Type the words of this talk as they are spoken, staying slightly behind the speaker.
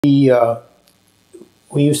We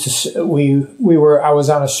used to I was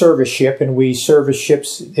on a service ship, and we serviced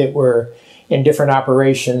ships that were in different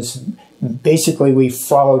operations. Basically, we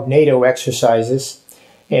followed NATO exercises,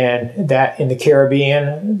 and that in the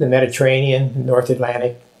Caribbean, the Mediterranean, North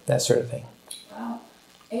Atlantic, that sort of thing. Wow.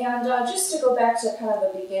 And just to go back to kind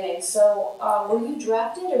of the beginning, so were you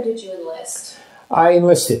drafted or did you enlist? I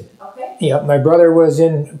enlisted. Okay. Yeah, my brother was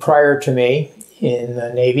in prior to me in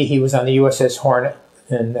the Navy. He was on the USS Hornet,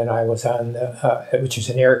 and then I was on the, which is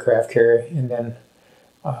an aircraft carrier, and then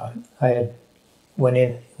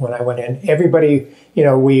when I went in. Everybody, you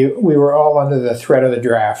know, we were all under the threat of the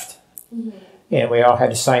draft, and we all had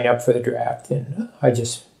to sign up for the draft, and I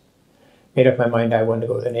just made up my mind I wanted to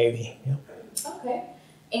go to the Navy. Yeah. Okay.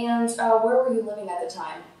 And where were you living at the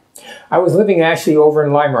time? I was living actually over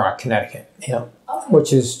in Lime Rock, Connecticut, yeah, okay.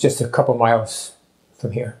 Which is just a couple miles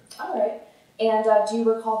from here. All right. And do you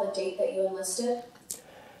recall the date that you enlisted?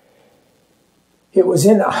 It was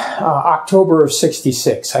in October of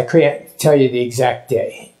 '66. I can't tell you the exact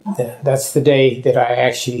day. Okay. That's the day that I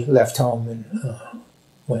actually left home and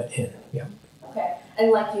went in, yeah. Okay.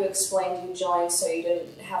 And like you explained, you joined so you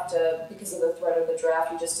didn't have to, because of the threat of the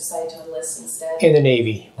draft, you just decided to enlist instead? In the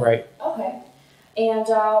Navy, right. Okay. And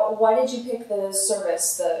why did you pick the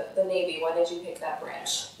service, the Navy? Why did you pick that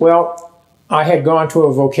branch? Well, I had gone to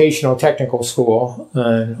a vocational technical school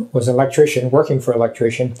and was an electrician, working for an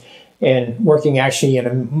electrician, and working actually in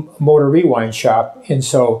a motor rewind shop. And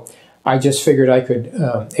so I just figured I could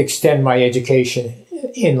extend my education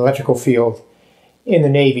in the electrical field in the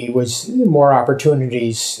Navy with more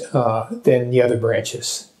opportunities than the other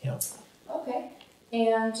branches. You know. Okay.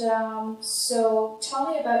 And so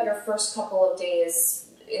tell me about your first couple of days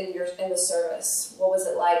in the service. What was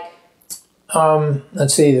it like?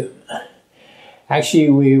 Let's see. Actually,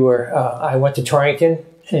 I went to Torrington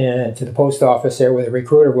and to the post office there where the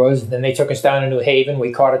recruiter was. Then they took us down to New Haven.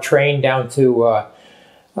 We caught a train down to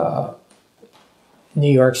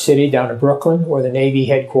New York City, down to Brooklyn, where the Navy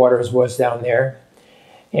headquarters was down there.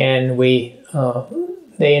 And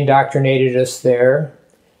they indoctrinated us there.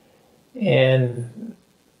 And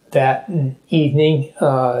that evening,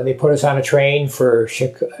 they put us on a train for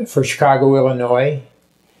Chicago, Illinois.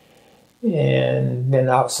 And then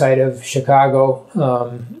outside of Chicago,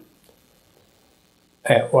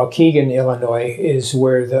 at Waukegan, Illinois, is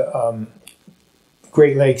where the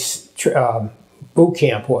Great Lakes boot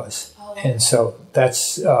camp was. Oh. And so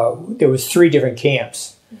that's there was 3 different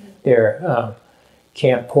camps there: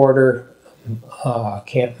 Camp Porter,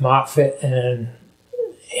 Camp Moffett,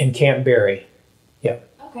 and Camp Berry. Yeah.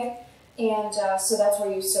 Okay. And so that's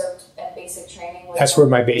where you served at basic training? That's where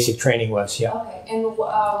my basic training was, yeah. Okay. And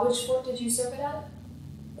which fort did you serve it at?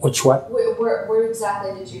 Which what? Where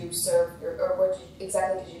exactly did you serve, or where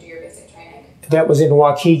exactly did you do your basic training? That was in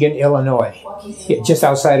Waukegan, Illinois. Waukegan, yeah, just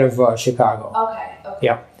outside of Chicago. Okay, okay.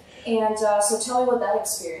 Yeah. And so tell me what that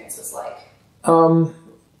experience was like.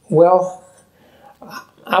 Well,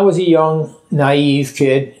 I was a young, naive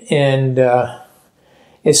kid, and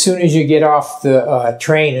as soon as you get off the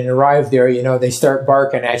train and arrive there, you know, they start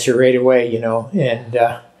barking at you right away, you know, and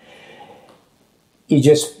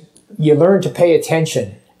you learn to pay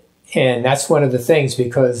attention. And that's one of the things,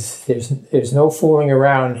 because there's no fooling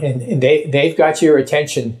around, and they've got your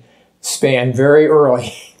attention span very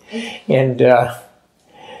early. And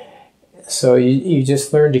so you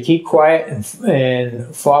just learn to keep quiet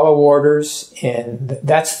and follow orders. And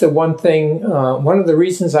that's the one thing, one of the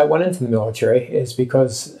reasons I went into the military is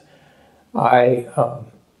because I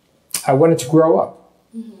wanted to grow up.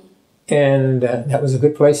 And that was a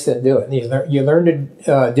good place to do it. You learn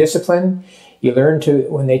to discipline. You learn to,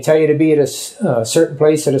 when they tell you to be at a certain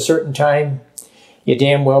place at a certain time, you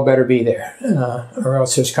damn well better be there, or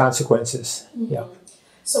else there's consequences. Yeah.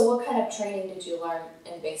 So what kind of training did you learn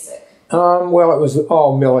in basic? Well, it was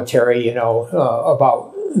all military, you know,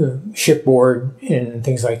 about shipboard and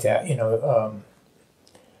things like that, you know.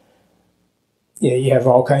 Yeah, you have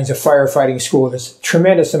all kinds of firefighting schools. There's a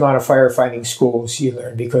tremendous amount of firefighting schools you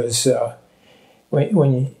learn, because when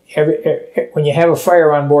you have a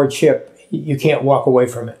fire on board ship, you can't walk away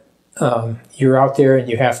from it. You're out there and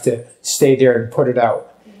you have to stay there and put it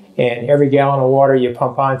out. And every gallon of water you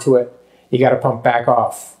pump onto it, you got to pump back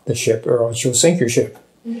off the ship, or else you'll sink your ship.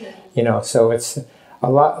 You know, so it's a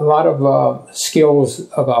lot of skills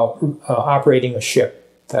about operating a ship.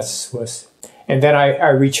 And then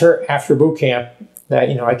I returned after boot camp. That,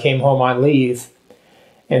 you know, I came home on leave,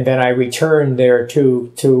 and then I returned there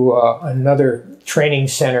to another training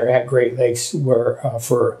center at Great Lakes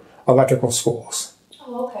for electrical schools.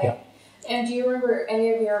 Oh, okay. Yeah. And do you remember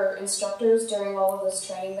any of your instructors during all of this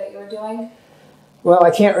training that you were doing? Well,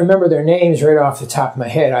 I can't remember their names right off the top of my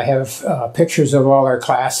head. I have pictures of all our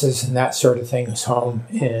classes and that sort of things home,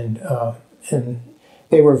 and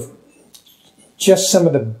they were just some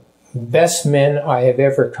of the best men I have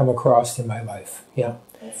ever come across in my life. Yeah,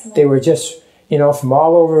 nice. They were just, you know, from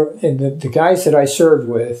all over. And the guys that I served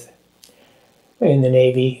with in the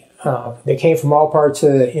Navy, they came from all parts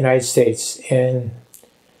of the United States, and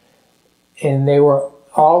they were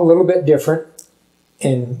all a little bit different,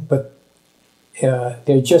 but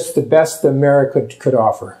they're just the best America could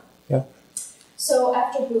offer. Yeah. So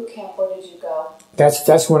after boot camp, where did you go?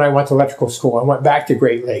 That's when I went to electrical school. I went back to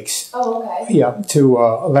Great Lakes. Oh, okay. Yeah, to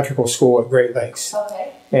electrical school at Great Lakes.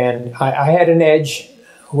 Okay. And I had an edge.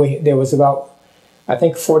 There was about, I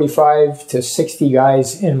think, 45 to 60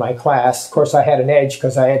 guys in my class. Of course, I had an edge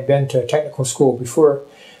because I had been to technical school before.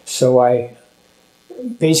 So I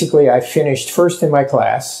finished first in my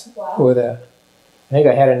class. Wow. With I think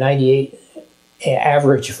I had a 98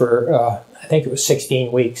 average for, I think it was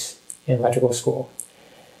 16 weeks in electrical school.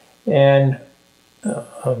 And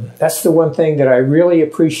that's the one thing that I really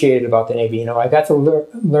appreciated about the Navy. You know, I got to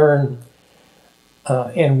learn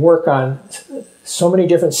and work on so many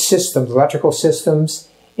different systems, electrical systems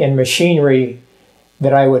and machinery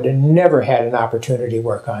that I would have never had an opportunity to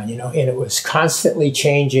work on, you know, and it was constantly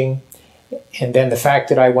changing. And then the fact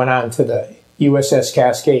that I went on to the USS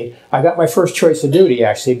Cascade, I got my first choice of duty,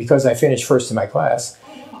 actually, because I finished first in my class.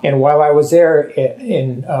 And while I was there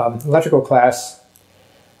in electrical class,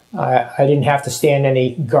 I didn't have to stand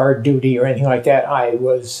any guard duty or anything like that.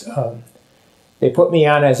 They put me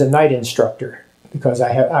on as a night instructor because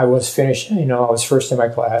I was finished, you know, I was first in my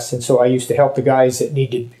class. And so I used to help the guys that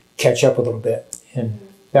needed to catch up a little bit. And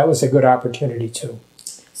that was a good opportunity, too.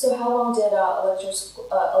 So how long did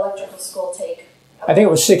electrical school take? I think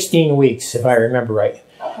it was 16 weeks, if I remember right.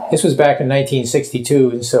 Okay. This was back in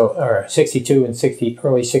 1962, and or 62 and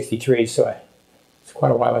early 63, so it's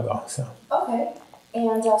quite a while ago. So. Okay.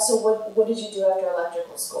 And so what did you do after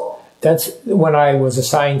electrical school? That's when I was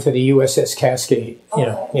assigned to the USS Cascade. Okay. You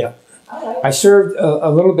know, yeah. All right. I served a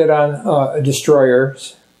little bit on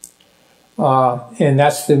destroyers, and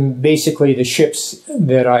that's basically the ships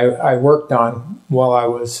that I worked on while I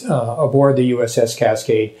was aboard the USS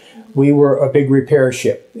Cascade. We were a big repair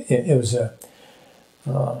ship. It was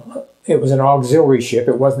an auxiliary ship.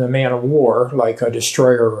 It wasn't a man of war like a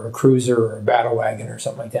destroyer or a cruiser or a battle wagon or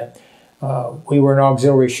something like that. We were an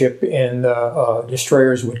auxiliary ship, and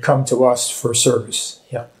destroyers would come to us for service.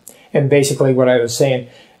 Yeah, and basically what I was saying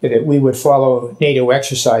is that we would follow NATO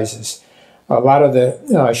exercises. A lot of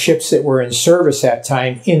the ships that were in service at that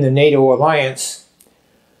time in the NATO alliance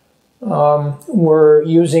were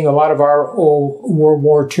using a lot of our old World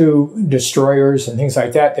War II destroyers and things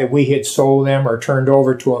like that we had sold them or turned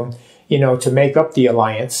over to them, you know, to make up the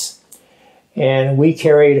alliance. And we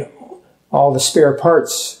carried all the spare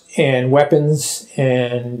parts and weapons,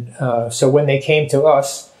 and so when they came to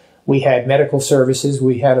us, we had medical services.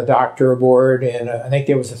 We had a doctor aboard, and I think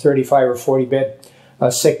there was a 35 or 40 bed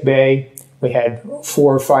sick bay. We had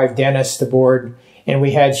 4 or 5 dentists aboard, and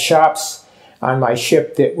we had shops on my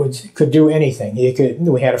ship that could do anything.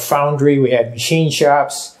 We had a foundry, we had machine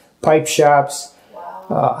shops, pipe shops,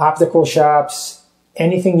 optical shops,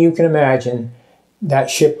 anything you can imagine that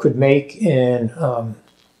ship could make, and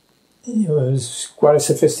it was quite a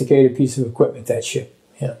sophisticated piece of equipment, that ship.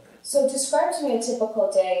 Yeah. So describe to me a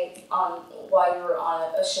typical day while you were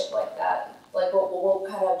on a ship like that. Like what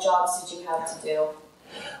kind of jobs did you have to do?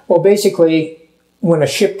 Well, basically, when a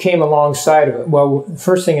ship came alongside of it, well,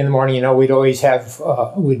 first thing in the morning, you know, we'd always have,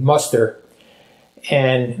 we'd muster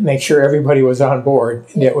and make sure everybody was on board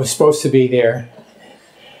that was supposed to be there.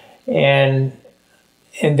 And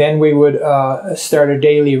then we would start a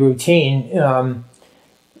daily routine.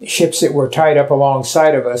 Ships that were tied up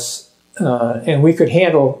alongside of us, and we could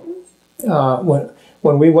handle,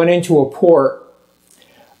 when we went into a port,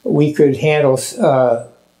 we could handle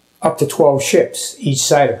up to 12 ships each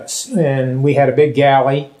side of us. And we had a big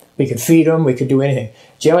galley. We could feed them. We could do anything.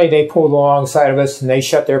 Generally, they pulled alongside of us, and they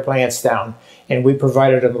shut their plants down. And we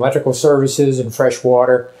provided them electrical services and fresh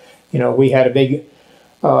water. You know, we had a big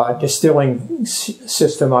distilling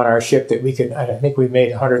system on our ship that we could, I think we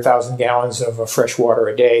made 100,000 gallons of fresh water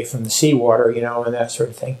a day from the seawater, you know, and that sort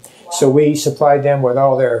of thing. Wow. So we supplied them with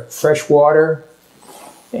all their fresh water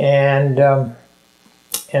and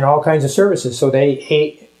all kinds of services. So they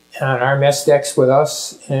ate on our mess decks with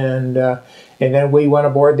us, and then we went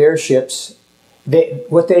aboard their ships.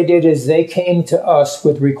 What they did is they came to us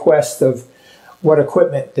with requests of what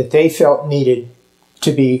equipment that they felt needed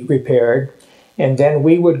to be repaired. And then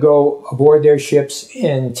we would go aboard their ships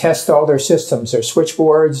and test all their systems, their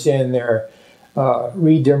switchboards and their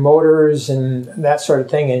read their motors and that sort of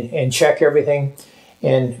thing, and check everything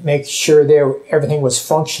and make sure everything was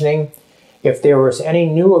functioning. If there was any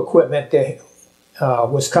new equipment that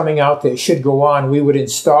was coming out that should go on, we would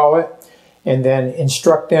install it and then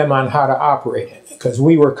instruct them on how to operate it, because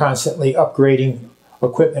we were constantly upgrading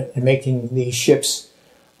equipment and making these ships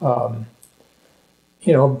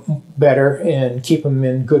you know, better and keep them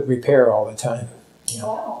in good repair all the time. You know.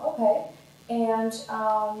 Wow, okay. And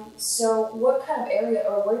so what kind of area,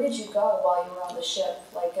 or where did you go while you were on the ship?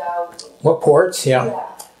 Like, what ports? Yeah.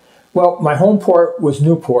 Well, my home port was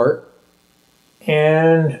Newport,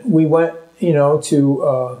 and we went, you know,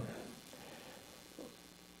 to,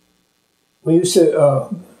 we used to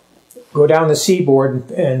go down the seaboard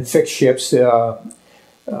and fix ships.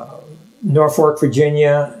 Norfolk,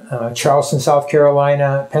 Virginia, Charleston, South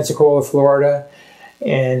Carolina, Pensacola, Florida.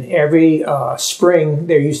 And every spring,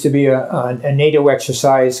 there used to be a NATO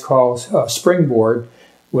exercise called Springboard,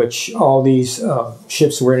 which all these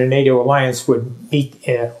ships were in a NATO alliance would meet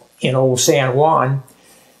in old San Juan,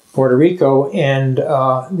 Puerto Rico, and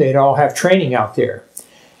they'd all have training out there.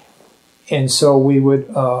 And so we would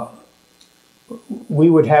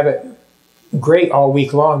have it great all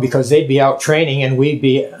week long, because they'd be out training and we'd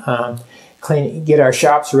be get our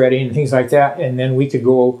shops ready and things like that, and then we could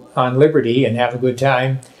go on liberty and have a good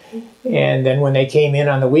time. And then when they came in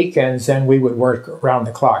on the weekends, then we would work around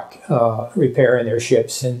the clock repairing their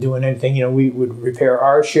ships and doing anything. You know, we would repair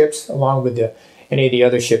our ships along with any of the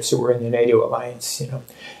other ships that were in the NATO alliance. You know,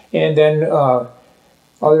 and then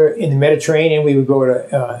in the Mediterranean, we would go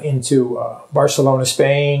to into Barcelona,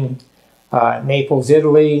 Spain, Naples,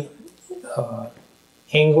 Italy,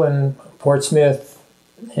 England, Portsmouth.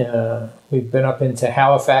 We've been up into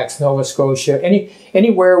Halifax, Nova Scotia.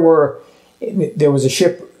 Anywhere where there was a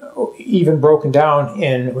ship even broken down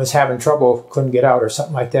and was having trouble, couldn't get out or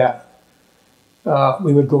something like that,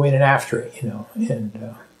 we would go in and after it, you know.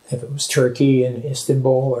 And if it was Turkey and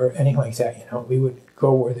Istanbul or anything like that, you know, we would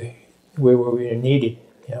go where we were needed,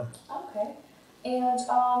 you know. Okay. And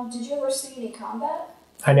did you ever see any combat?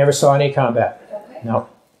 I never saw any combat. Okay. No.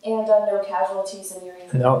 And no casualties in your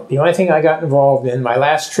unit? No. The only thing I got involved in, my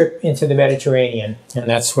last trip into the Mediterranean, and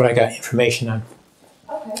that's what I got information on.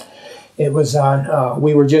 Okay. It was on,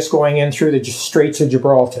 we were just going in through the Straits of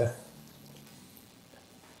Gibraltar.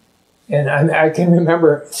 And I can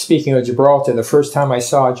remember, speaking of Gibraltar, the first time I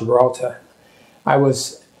saw Gibraltar,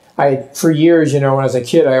 for years, you know, when I was a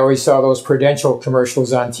kid, I always saw those Prudential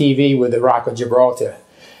commercials on TV with the Rock of Gibraltar.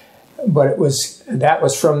 But that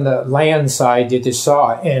was from the land side that you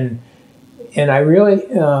saw, and I really,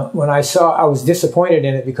 when I saw, I was disappointed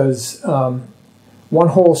in it, because one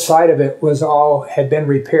whole side of it had been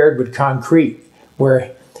repaired with concrete,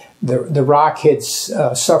 where the rock had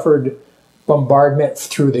suffered bombardment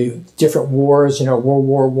through the different wars, you know, World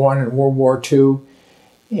War I and World War II,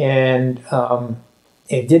 and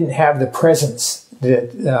it didn't have the presence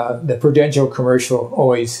that the Prudential commercial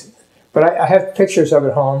always. But I have pictures of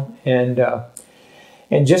it home, and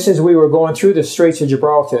just as we were going through the Straits of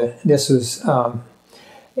Gibraltar, this was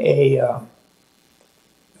the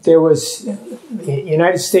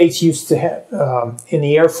United States used to have, in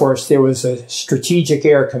the Air Force, there was a Strategic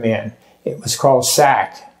Air Command. It was called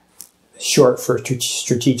SAC, short for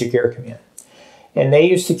Strategic Air Command. And they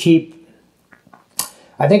used to keep,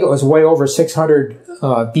 I think it was way over 600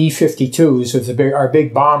 B-52s, our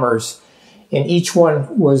big bombers, and each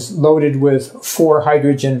one was loaded with 4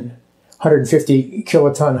 hydrogen, 150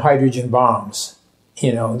 kiloton hydrogen bombs.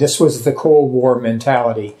 You know, this was the Cold War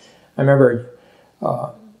mentality. I remember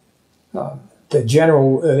the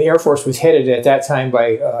Air Force was headed at that time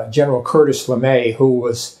by General Curtis LeMay, who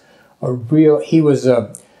was he was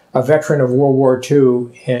a veteran of World War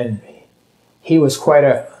II, and he was quite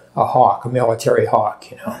a hawk, a military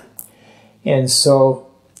hawk, you know. And so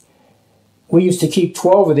we used to keep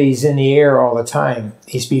 12 of these in the air all the time,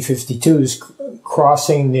 these B-52s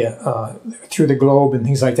crossing through the globe and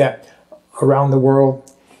things like that around the world.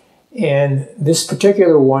 And this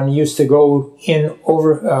particular one used to go in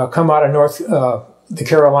come out of the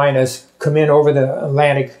Carolinas, come in over the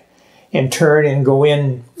Atlantic and turn and go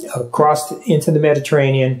in across into the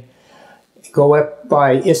Mediterranean, go up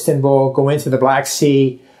by Istanbul, go into the Black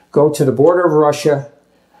Sea, go to the border of Russia,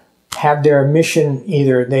 have their mission,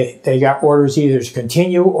 either they got orders either to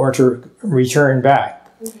continue or to return back.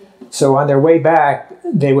 Mm-hmm. So on their way back,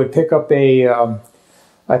 they would pick up a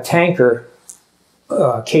tanker,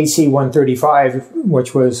 KC-135,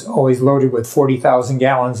 which was always loaded with 40,000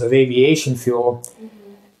 gallons of aviation fuel, mm-hmm.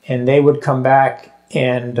 and they would come back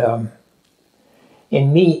and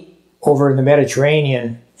meet over in the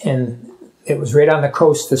Mediterranean, and it was right on the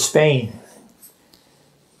coast of Spain.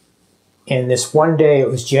 And this one day, it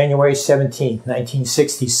was January 17th,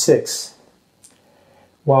 1966,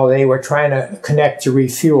 while they were trying to connect to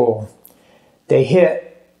refuel,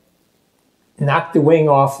 they knocked the wing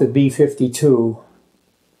off the B-52,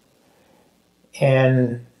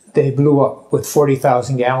 and they blew up with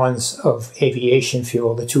 40,000 gallons of aviation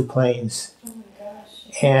fuel, the two planes. Oh my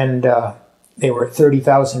gosh. And they were at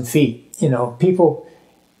 30,000 feet. You know, people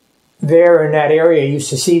there in that area used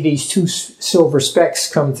to see these two silver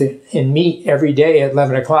specks come to and meet every day at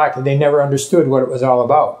 11 o'clock, and they never understood what it was all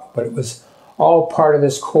about. But it was all part of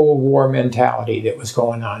this Cold War mentality that was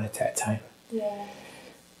going on at that time. Yeah.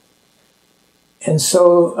 And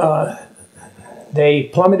so they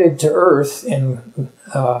plummeted to Earth, and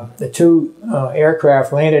the two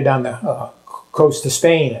aircraft landed on the coast of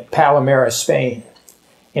Spain, at Palmera, Spain.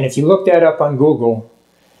 And if you look that up on Google,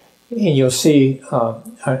 and you'll see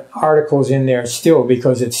articles in there still,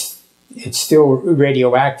 because it's still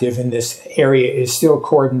radioactive and this area is still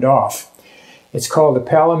cordoned off. It's called the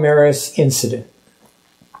Palmera incident.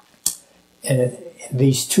 And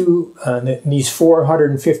these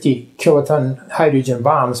 450 kiloton hydrogen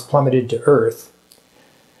bombs plummeted to Earth.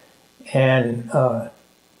 And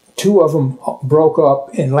two of them broke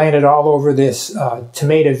up and landed all over this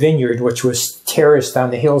tomato vineyard, which was terraced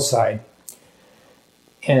on the hillside.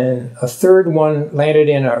 And a third one landed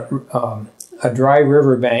in a dry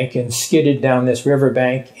riverbank and skidded down this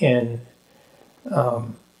riverbank and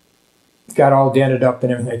got all dented up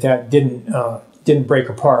and everything like that. Didn't break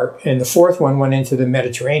apart. And the fourth one went into the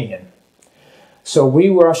Mediterranean. So we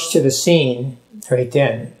rushed to the scene right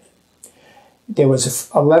then. There was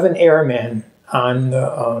 11 airmen on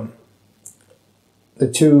the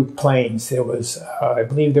two planes. There was, I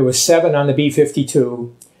believe, there was 7 on the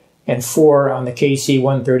B-52. And 4 on the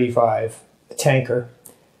KC-135, the tanker.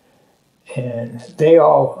 And they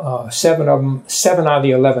all, 7 out of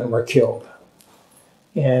the 11 were killed.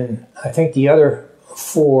 And I think the other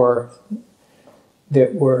 4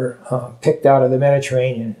 that were picked out of the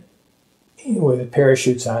Mediterranean with the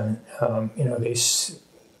parachutes on, you know, they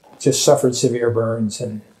just suffered severe burns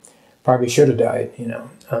and probably should have died, you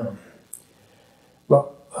know.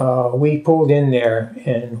 But we pulled in there,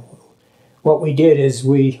 and what we did is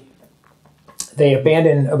they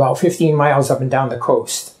abandoned about 15 miles up and down the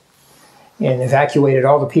coast and evacuated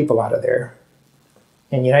all the people out of there.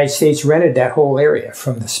 And the United States rented that whole area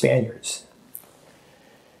from the Spaniards.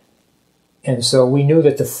 And so we knew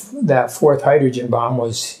that that fourth hydrogen bomb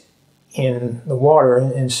was in the water,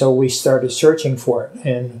 and so we started searching for it.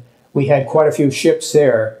 And we had quite a few ships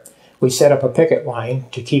there. We set up a picket line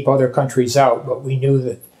to keep other countries out, but we knew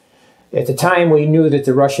that at the time, we knew that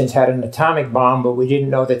the Russians had an atomic bomb, but we didn't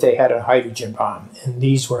know that they had a hydrogen bomb, and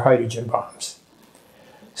these were hydrogen bombs.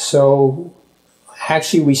 So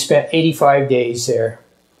actually, we spent 85 days there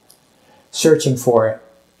searching for it.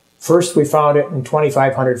 First, we found it in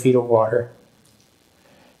 2,500 feet of water,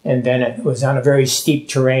 and then it was on a very steep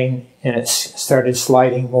terrain, and it started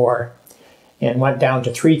sliding more and went down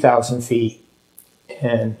to 3,000 feet.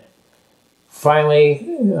 And finally,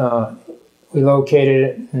 we located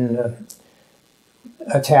it and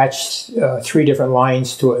attached 3 different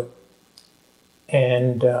lines to it,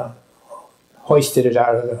 and hoisted it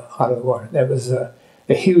out of the water. That was a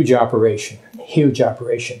huge operation,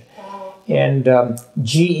 Wow. And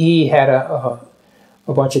GE had a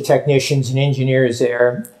bunch of technicians and engineers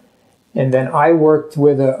there, and then I worked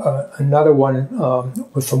with another one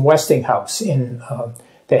from Westinghouse. And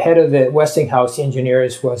the head of the Westinghouse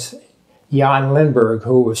engineers was Jan Lindbergh,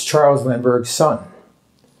 who was Charles Lindbergh's son.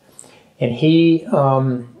 And he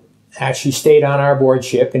actually stayed on our board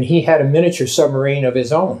ship, and he had a miniature submarine of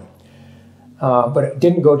his own. But it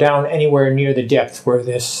didn't go down anywhere near the depth where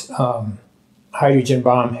this hydrogen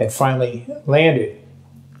bomb had finally landed.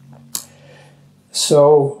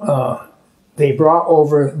 So they brought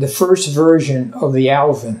over the first version of the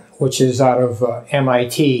Alvin, which is out of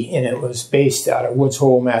MIT, and it was based out of Woods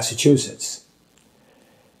Hole, Massachusetts.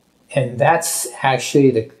 And that's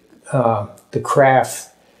actually the craft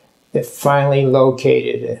that finally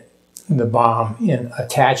located the bomb and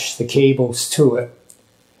attached the cables to it.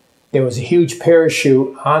 There was a huge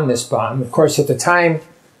parachute on this bomb. Of course, at the time,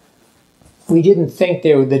 we didn't think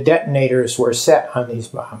the detonators were set on these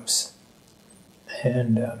bombs.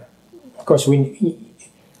 And of course,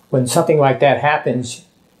 when something like that happens,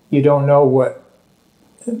 you don't know what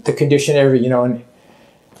the condition ever, you know. And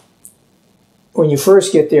when you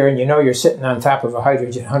first get there and you know you're sitting on top of a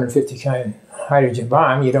 150 kind hydrogen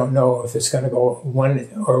bomb, you don't know if it's going to go when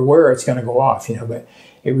or where it's going to go off, you know. But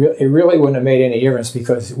it really wouldn't have made any difference,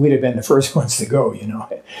 because we'd have been the first ones to go, you know.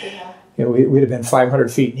 Yeah. You know, we'd have been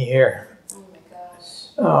 500 feet in the air. Oh my gosh.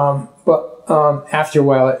 But after a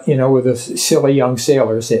while, you know, with the silly young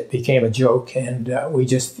sailors, it became a joke, and we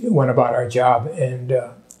just went about our job and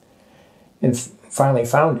finally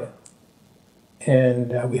found it.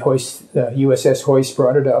 And the USS Hoist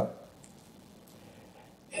brought it up,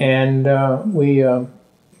 and we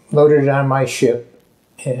loaded it on my ship,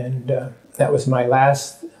 and that was my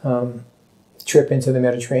last trip into the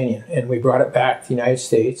Mediterranean. And we brought it back to the United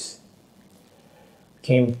States,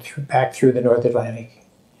 came back through the North Atlantic,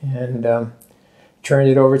 and turned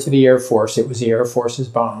it over to the Air Force. It was the Air Force's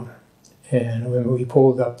bomb. And when we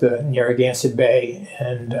pulled up the Narragansett Bay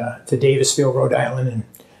and to Davisville, Rhode Island,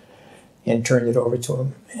 and turned it over to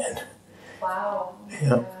them. And, wow. You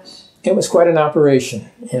know, it was quite an operation.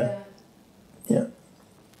 Yeah. Yeah.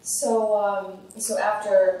 So, so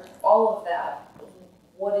after all of that,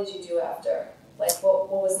 what did you do after? Like, what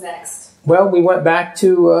was next? Well, we went back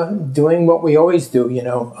to doing what we always do, you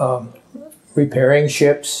know, repairing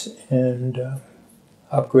ships and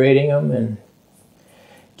upgrading them and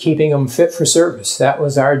keeping them fit for service. That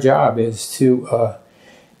was our job, is to,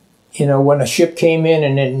 you know, when a ship came in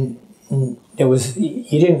and then it was,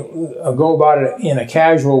 you didn't go about it in a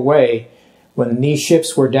casual way. When these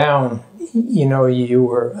ships were down, you know, you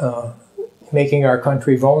were making our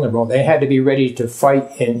country vulnerable. They had to be ready to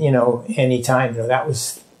fight in, you know, any time. You know, that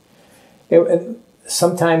was,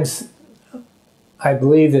 sometimes I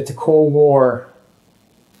believe that the Cold War,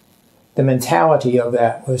 the mentality of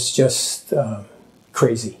that was just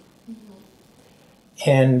crazy. Mm-hmm.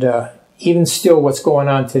 And even still what's going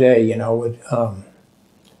on today, you know,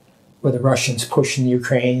 with the Russians pushing the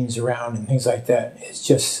Ukrainians around and things like that, it's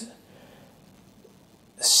just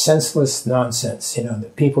senseless nonsense, you know,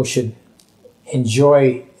 that people should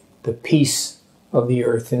enjoy the peace of the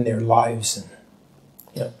earth in their lives. And,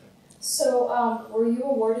 you know. So, were you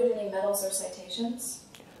awarded any medals or citations?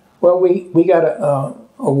 Well, we got an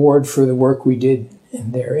award for the work we did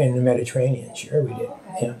in the Mediterranean. Sure, we did.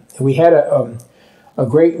 Okay. Yeah, we had a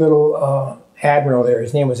great little admiral there.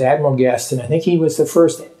 His name was Admiral Guest, and I think he was the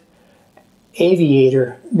first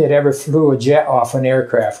aviator that ever flew a jet off an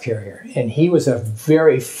aircraft carrier. And he was a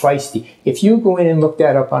very feisty. If you go in and look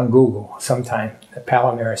that up on Google sometime,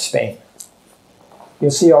 Palomera, Spain,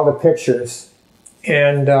 you'll see all the pictures.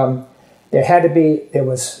 And there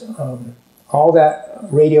was all that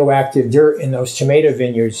radioactive dirt in those tomato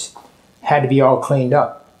vineyards had to be all cleaned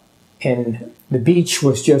up. And the beach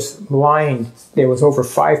was just lined. There was over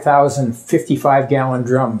 5,000 55-gallon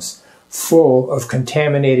drums full of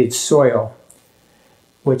contaminated soil,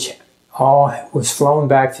 which all was flown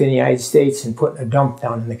back to the United States and put in a dump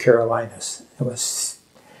down in the Carolinas. It was,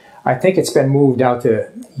 I think it's been moved out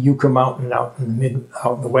to Yucca Mountain out in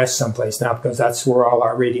the west someplace now, because that's where all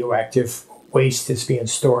our radioactive waste is being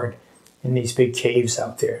stored, in these big caves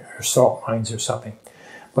out there, or salt mines or something.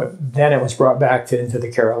 But then it was brought back into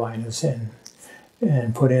the Carolinas and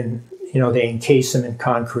put in, you know, they encase them in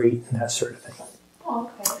concrete and that sort of thing.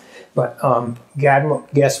 Oh, okay. But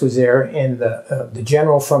Guest was there, and the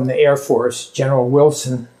general from the Air Force, General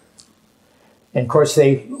Wilson, and of course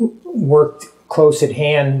they worked close at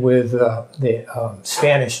hand with the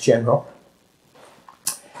Spanish general,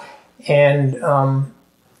 and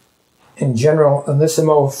General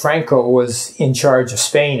Anissimo Franco was in charge of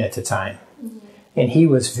Spain at the time, mm-hmm. and he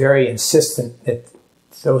was very insistent that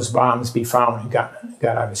those bombs be found and got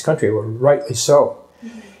out of his country. Well, rightly so.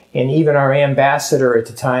 Mm-hmm. And even our ambassador at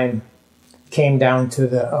the time came down to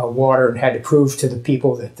the water and had to prove to the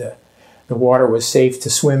people that the water was safe to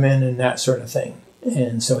swim in and that sort of thing.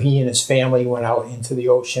 And so he and his family went out into the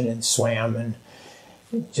ocean and swam, and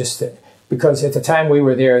just because at the time we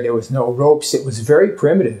were there was no ropes. It was very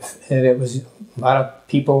primitive, and it was a lot of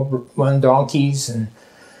people run donkeys and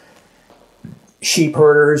sheep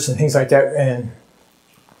herders and things like that. And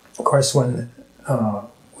of course, when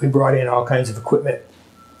we brought in all kinds of equipment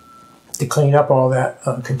to clean up all that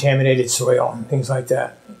contaminated soil and things like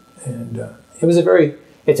that. And it was at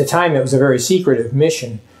the time, it was a very secretive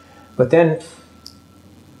mission. But then,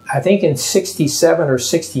 I think in 67 or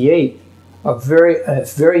 68, a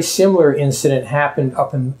very similar incident happened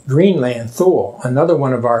up in Greenland, Thule. Another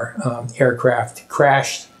one of our aircraft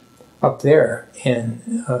crashed up there,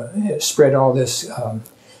 and it spread all this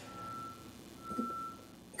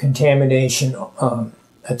contamination,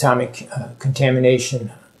 atomic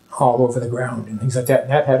contamination all over the ground and things like that.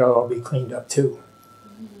 And that had to all be cleaned up too.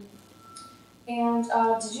 Mm-hmm. And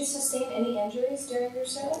did you sustain any injuries during your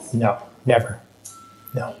service? No, never.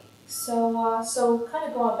 No. So kind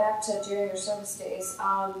of going back to during your service days,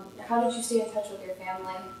 how did you stay in touch with your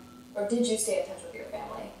family? Or did you stay in touch with your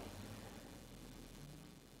family?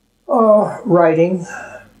 Writing.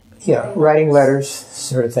 Yeah, writing letters,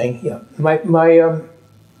 sort of thing. Yeah, I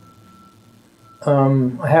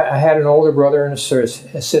had an older brother and a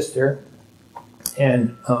sister,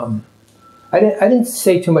 and I didn't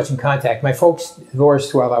stay too much in contact. My folks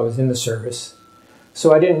divorced while I was in the service,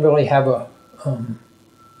 so I didn't really have a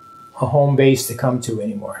home base to come to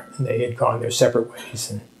anymore. And they had gone their separate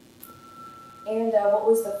ways. And what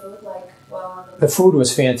was the food like? The food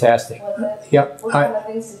was fantastic. Was it? Yep. What kind of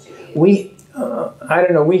things did you eat? I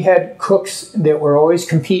don't know. We had cooks that were always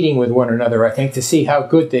competing with one another, I think, to see how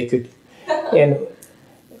good they could. And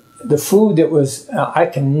the food that was, I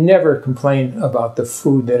can never complain about the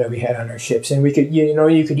food that we had on our ships. And we could,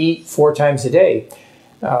 you could eat 4 times a day.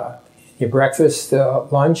 Your breakfast,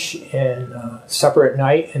 lunch, and supper at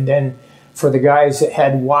night. And then for the guys that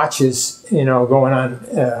had watches, going on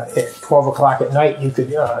at 12 o'clock at night, you could,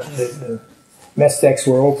 the mess decks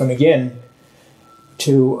were open again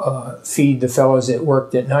to feed the fellows that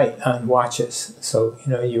worked at night on watches. So,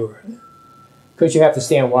 because you have to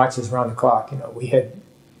stay on watches around the clock. We had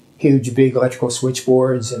huge, big electrical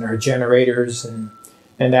switchboards and our generators, and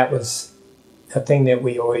that was a thing that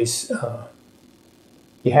we always,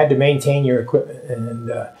 you had to maintain your equipment,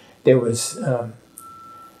 and there was,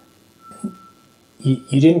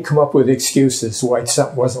 you didn't come up with excuses why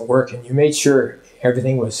something wasn't working. You made sure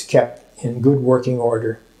everything was kept in good working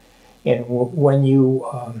order. And when you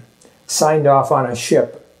signed off on a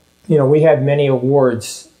ship, we had many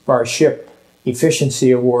awards for our ship, efficiency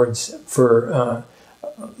awards for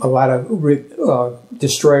a lot of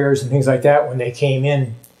destroyers and things like that. When they came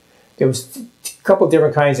in, there was a couple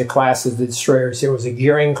different kinds of classes of destroyers. There was a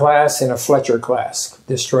Gearing class and a Fletcher class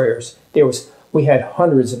destroyers. We had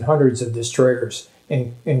hundreds and hundreds of destroyers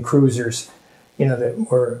and cruisers, that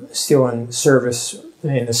were still in service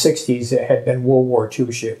in the 60s that had been World War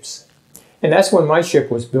II ships. And that's when my ship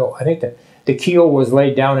was built. I think that the keel was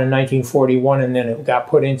laid down in 1941, and then it got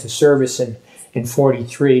put into service in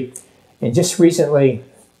 43. And just recently,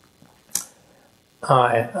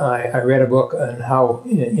 I read a book on how,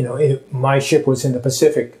 my ship was in the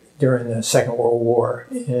Pacific during the Second World War.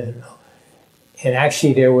 And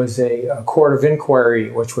actually there was a court of inquiry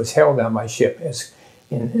which was held on my ship.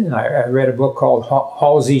 And I read a book called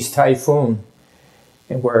Halsey's Typhoon,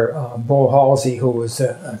 and where Bull Halsey, who was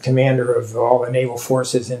a commander of all the naval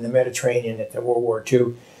forces in the Mediterranean at the World War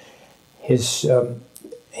II, his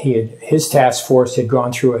task force had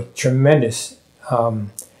gone through a tremendous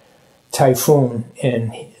typhoon,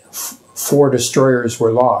 and 4 destroyers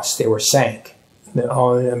were lost. They were sank.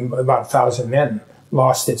 About 1,000 men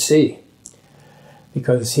lost at sea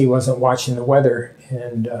because he wasn't watching the weather,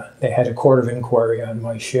 and they had a court of inquiry on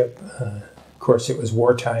my ship. Of course, it was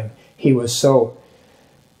wartime. He was so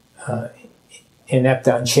inept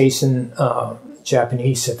on chasing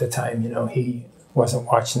Japanese at the time, he wasn't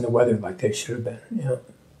watching the weather like they should have been.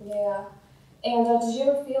 Yeah. And did you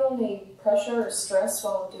ever feel any pressure or stress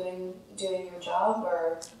while doing your job,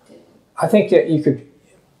 or? I think that you could.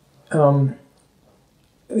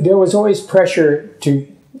 There was always pressure to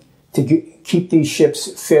keep these ships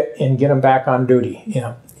fit and get them back on duty.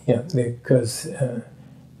 Because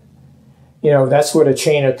that's what a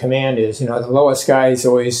chain of command is. The lowest guys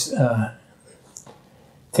always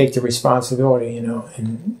take the responsibility.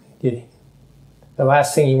 And the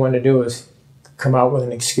last thing you want to do is come out with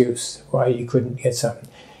an excuse why you couldn't get something.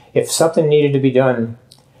 If something needed to be done,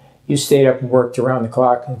 you stayed up and worked around the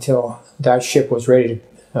clock until that ship was ready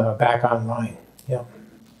to back online. Yeah.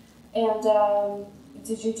 And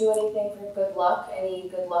did you do anything for good luck? Any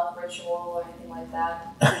good luck ritual or anything like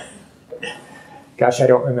that? Gosh, I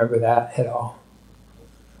don't remember that at all.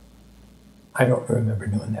 I don't remember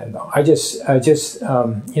doing that at all. I just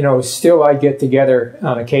still I get together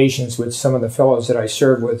on occasions with some of the fellows that I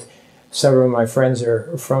serve with. Several of my friends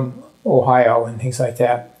are from Ohio and things like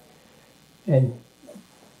that. And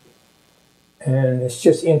it's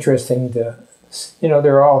just interesting to,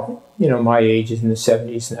 they're all, my age is in the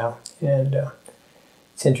 70s now. And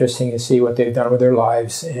it's interesting to see what they've done with their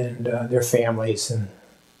lives and their families, and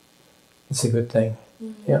it's a good thing.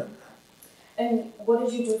 Mm-hmm. Yeah. And what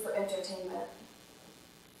did you do for entertainment?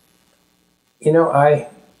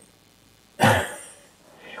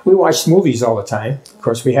 We watched movies all the time. Of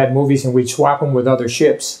course, we had movies and we'd swap them with other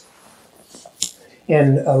ships.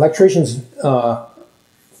 And electricians on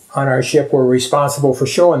our ship were responsible for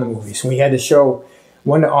showing the movies. We had to show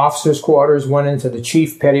one to officers' quarters, one into the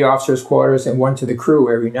chief petty officers' quarters, and one to the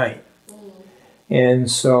crew every night. Mm. And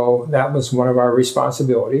so that was one of our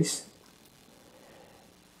responsibilities.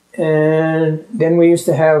 And then we used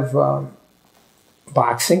to have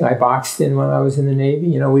boxing. I boxed when I was in the Navy.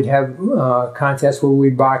 You know, we'd have contests where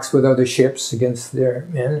we'd box with other ships against their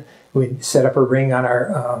men. We'd set up a ring on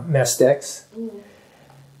our mess decks.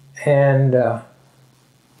 And I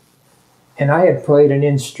had played an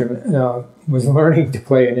instrument, was learning to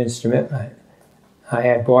play an instrument. I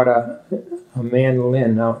had bought a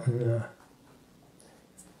mandolin out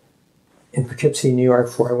in Poughkeepsie, New York,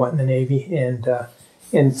 before I went in the Navy.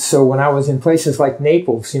 And so when I was in places like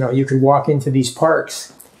Naples, you know, you could walk into these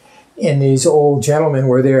parks and these old gentlemen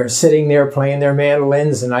were there sitting there playing their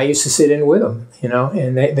mandolins, and I used to sit in with them, you know,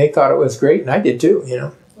 and they thought it was great, and I did too, you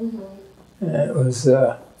know. It was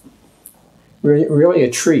really a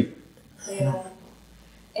treat. Yeah.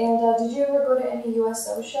 And did you ever go to any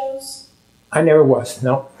USO shows? I never was,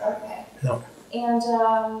 no. Okay. No. And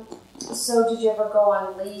so did you ever go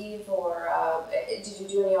on leave, or did you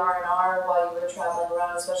do any R&R while you were traveling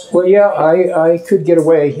around, especially? Well, yeah, I could get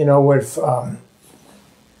away, you know, with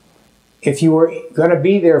if you were going to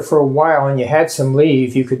be there for a while and you had some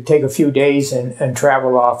leave, you could take a few days and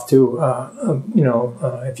travel off to, you know,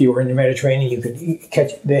 if you were in the Mediterranean, you could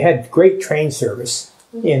catch, they had great train service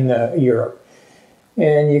in Europe.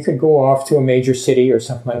 And you could go off to a major city or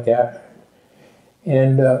something like that.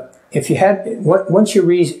 And if you had, once you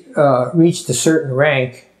reached a certain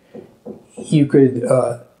rank, you could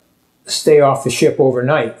stay off the ship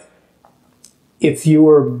overnight. If you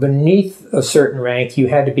were beneath a certain rank, you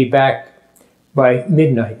had to be back by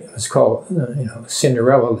midnight. It was called, you know,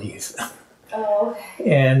 Cinderella leave. Oh, okay.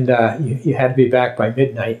 And you had to be back by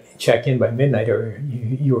midnight, check in by midnight, or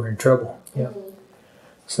you were in trouble. Yeah.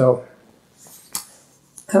 So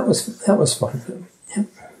that was fun. Yeah.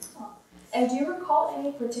 And do you recall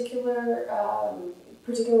any particularly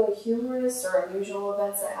humorous or unusual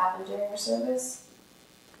events that happened during your service?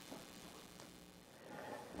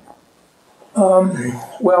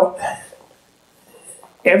 Well,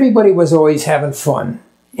 everybody was always having fun.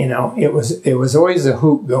 You know, it was always a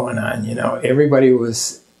hoot going on. You know, everybody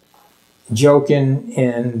was joking,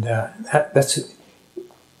 and that's.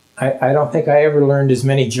 I don't think I ever learned as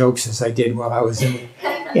many jokes as I did while I was in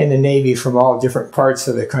the Navy from all different parts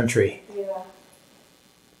of the country. Yeah.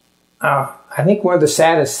 I think one of the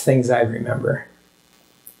saddest things I remember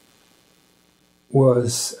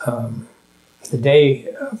was the day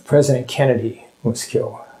President Kennedy was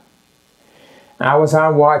killed. I was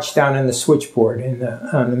on watch down in the switchboard in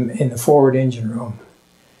the forward engine room,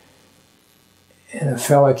 and a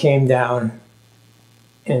fella came down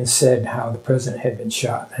and said how the president had been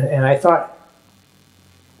shot. And I thought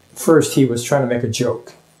first he was trying to make a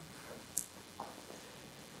joke.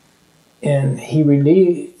 And he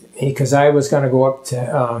relieved me because I was going to go up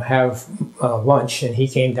to have lunch, and he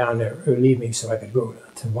came down to relieve me so I could go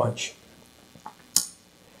to lunch.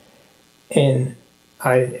 And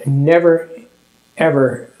I never,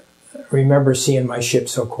 ever remember seeing my ship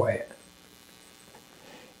so quiet.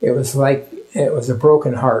 It was like it was a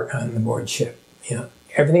broken heart on the board ship. You know,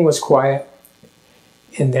 everything was quiet.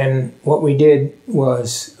 And then what we did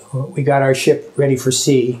was we got our ship ready for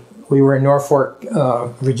sea. We were in Norfolk,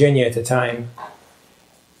 Virginia at the time.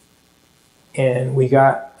 And we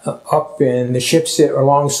got up, and the ships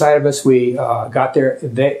alongside of us, we got there,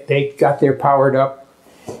 they got there powered up.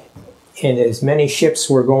 And as many ships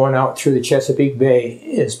were going out through the Chesapeake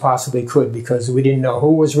Bay as possibly could, because we didn't know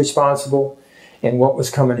who was responsible and what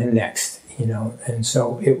was coming in next, you know. And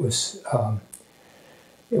so it was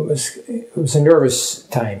a nervous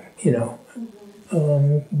time, you know.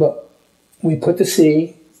 But we put to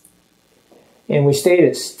sea, and we stayed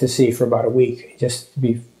at sea for about a week, just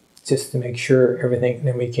to make sure everything.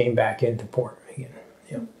 Then we came back into port again.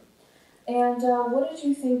 Yeah. And what did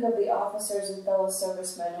you think of the officers and fellow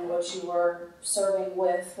servicemen in which you were serving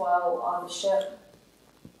with while on the ship?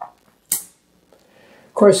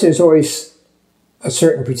 Of course, there's always a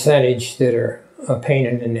certain percentage that are a pain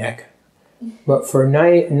in the neck. But for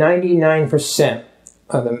 99%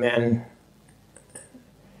 of the men,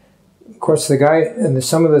 of course,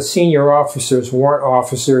 some of the senior officers, warrant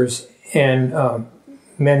officers, and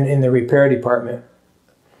men in the repair department,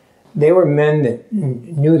 they were men that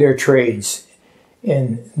knew their trades,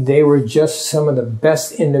 and they were just some of the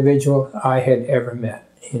best individuals I had ever met.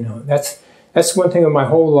 You know, that's one thing in my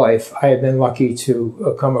whole life I have been lucky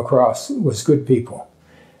to come across, was good people.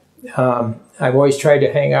 I've always tried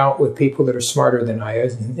to hang out with people that are smarter than I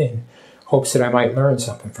am, in hopes that I might learn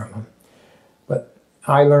something from them. But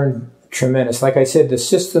I learned tremendous. Like I said, the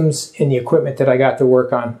systems and the equipment that I got to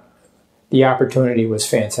work on, the opportunity was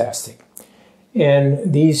fantastic.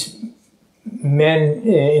 And these men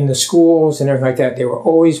in the schools and everything like that, they were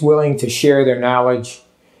always willing to share their knowledge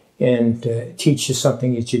and teach you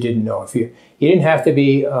something that you didn't know. If you didn't have to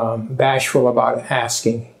be bashful about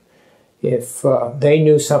asking. If they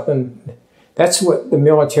knew something, that's what the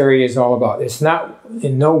military is all about. It's not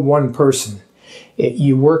in no one person.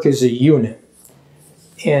 You work as a unit,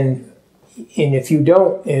 and if you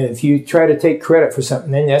don't, and if you try to take credit for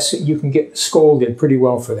something, then you can get scolded pretty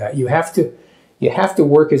well for that. You have to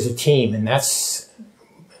work as a team, and that's,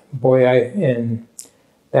 boy, and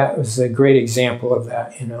that was a great example of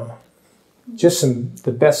that. You know, just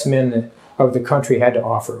the best men of the country had to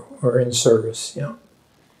offer were in service. You know.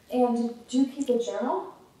 And did you keep a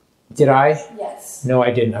journal? Did I? Yes. No,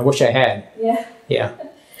 I didn't. I wish I had. Yeah. Yeah.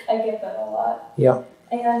 I get that a lot. Yeah.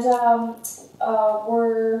 And so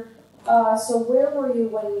where were you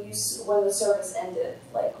when the service ended?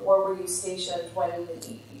 Like, where were you stationed when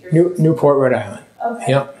your Newport, Rhode Island.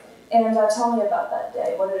 Okay. Yeah. And tell me about that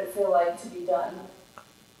day. What did it feel like to be done?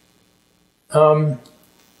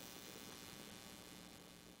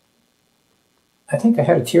 I think I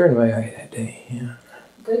had a tear in my eye that day. Yeah.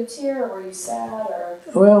 Good tear, or were you sad, or?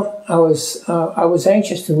 Well, I was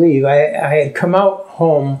anxious to leave. I had come out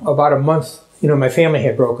home about a month. You know, my family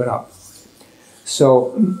had broken up,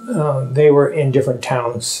 so they were in different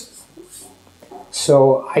towns.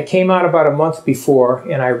 So I came out about a month before,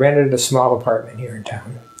 and I rented a small apartment here in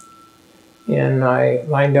town. And I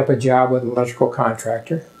lined up a job with an electrical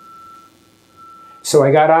contractor. So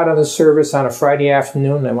I got out of the service on a Friday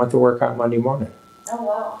afternoon, and I went to work on Monday morning. Oh,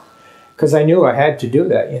 wow. Because I knew I had to do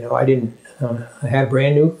that. You know, I didn't. I had a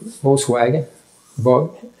brand new Volkswagen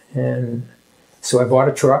Bug, and so I bought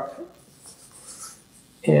a truck,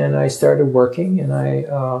 and I started working, and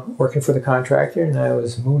working for the contractor, and I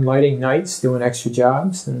was moonlighting nights, doing extra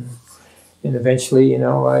jobs, and eventually, you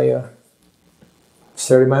know, I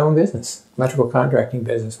started my own business, electrical contracting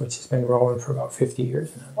business, which has been rolling for about 50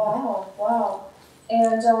 years now. Wow, wow.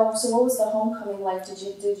 And so what was the homecoming like?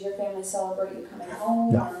 Did your family celebrate you coming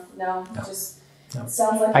home? No. Or no? Just no.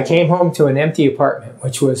 Sounds like... I came home to an empty apartment,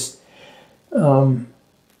 which was,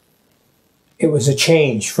 it was a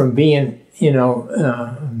change from being, you know,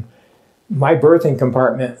 my berthing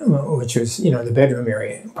compartment, which was, you know, the bedroom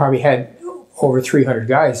area, probably had over 300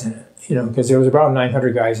 guys in it, you know, because there was about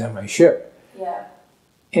 900 guys on my ship. Yeah.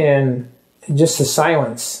 And just the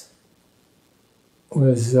silence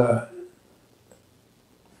was...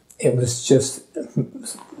 it was just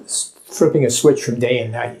flipping a switch from day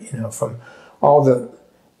and night, you know, from all the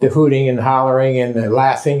hooting and hollering and the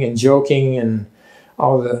laughing and joking and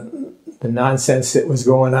all the nonsense that was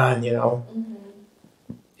going on, you know.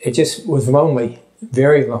 Mm-hmm. It just was lonely,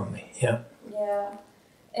 very lonely, yeah. Yeah.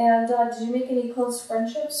 And did you make any close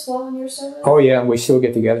friendships while in your service? Oh, yeah, we still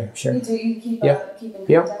get together, sure. You do? You keep, yeah. Keep in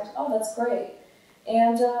contact? Yeah. Oh, that's great.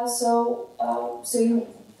 And so you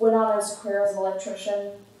went on as a career as an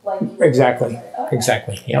electrician? Exactly. Okay.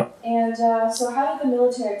 Exactly. Yep. And so, how did the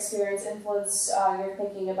military experience influence your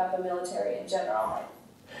thinking about the military in general?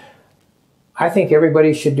 I think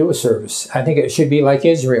everybody should do a service. I think it should be like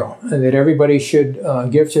Israel, and that everybody should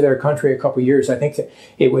give to their country a couple years. I think that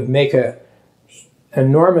it would make an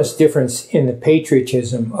enormous difference in the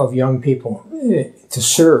patriotism of young people to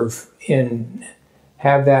serve and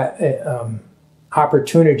have that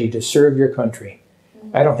opportunity to serve your country.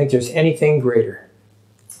 Mm-hmm. I don't think there's anything greater.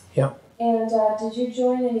 Yeah. And did you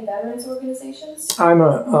join any veterans organizations? I'm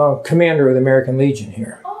a commander of the American Legion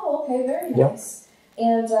here. Oh, okay, very nice. Yep.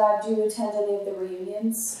 And do you attend any of the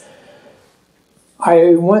reunions?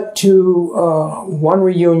 I went to one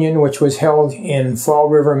reunion which was held in Fall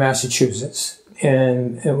River, Massachusetts,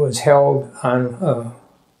 and it was held on,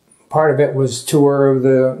 part of it was tour of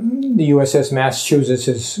the USS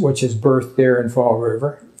Massachusetts, which is berthed there in Fall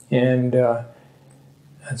River. And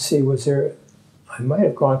let's see, was there... I might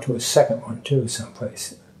have gone to a second one too,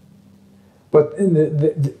 someplace. But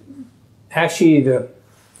actually,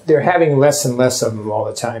 they're having less and less of them all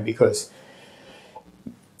the time because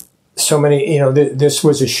so many. You know, this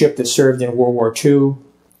was a ship that served in World War II,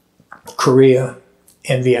 Korea,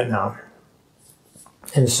 and Vietnam,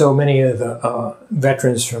 and so many of the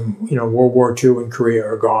veterans from World War II and Korea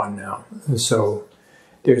are gone now, and so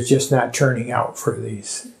there's just not turning out for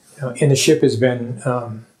these. And the ship has been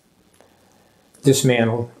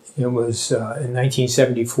dismantled. It was in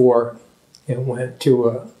 1974. It went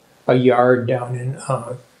to a yard down in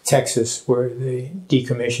Texas where they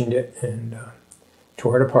decommissioned it and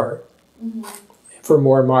tore it apart. Mm-hmm. For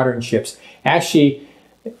more modern ships. Actually,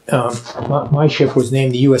 my ship was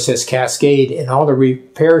named the USS Cascade, and all the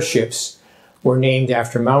repair ships were named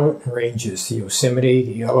after mountain ranges, the Yosemite,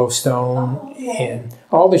 the Yellowstone, and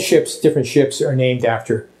all the ships, different ships, are named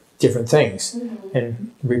after different things.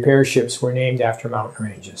 And repair ships were named after mountain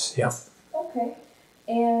ranges. Yeah. Okay.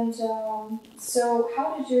 And so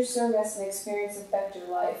how did your service and experience affect your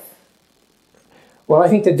life? Well, I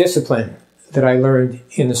think the discipline that I learned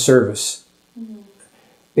in the service,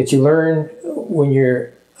 that you learn when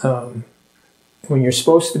you're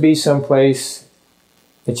supposed to be someplace,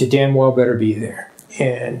 that you damn well better be there,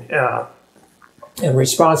 and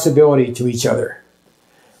responsibility to each other.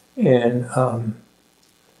 And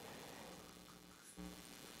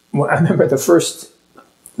well, I remember the first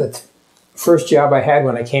job I had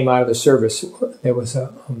when I came out of the service. There was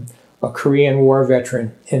a Korean War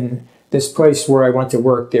veteran in this place where I went to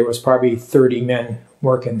work. There was probably 30 men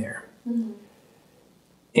working there.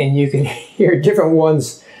 And you can hear different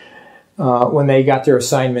ones when they got their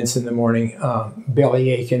assignments in the morning,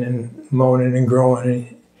 belly aching and moaning and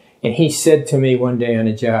groaning. And he said to me one day on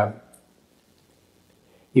a job,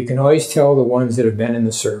 you can always tell the ones that have been in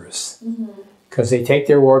the service, because they take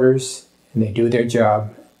their orders and they do their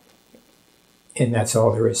job, and that's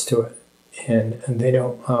all there is to it. And they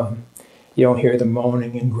don't, you don't hear the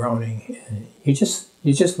moaning and groaning. And you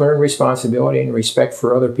just learn responsibility and respect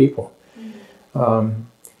for other people.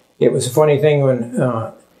 It was a funny thing when,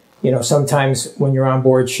 you know, sometimes when you're on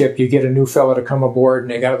board ship, you get a new fella to come aboard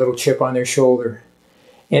and they got a little chip on their shoulder.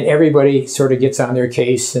 And everybody sort of gets on their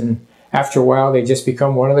case, and after a while they just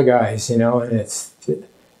become one of the guys, you know, and it's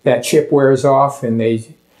that chip wears off and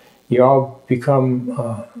you all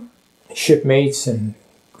become shipmates and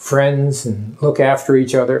friends and look after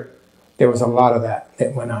each other. There was a lot of that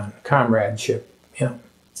went on, comradeship, yeah.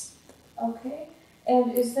 Okay.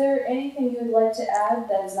 And is there anything you would like to add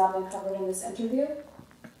that has not been covered in this interview?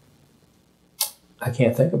 I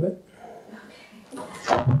can't think of it.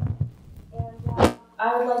 Okay. And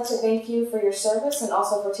I would like to thank you for your service and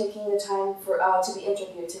also for taking the time to be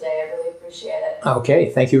interviewed today. I really appreciate it. Okay,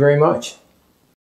 thank you very much.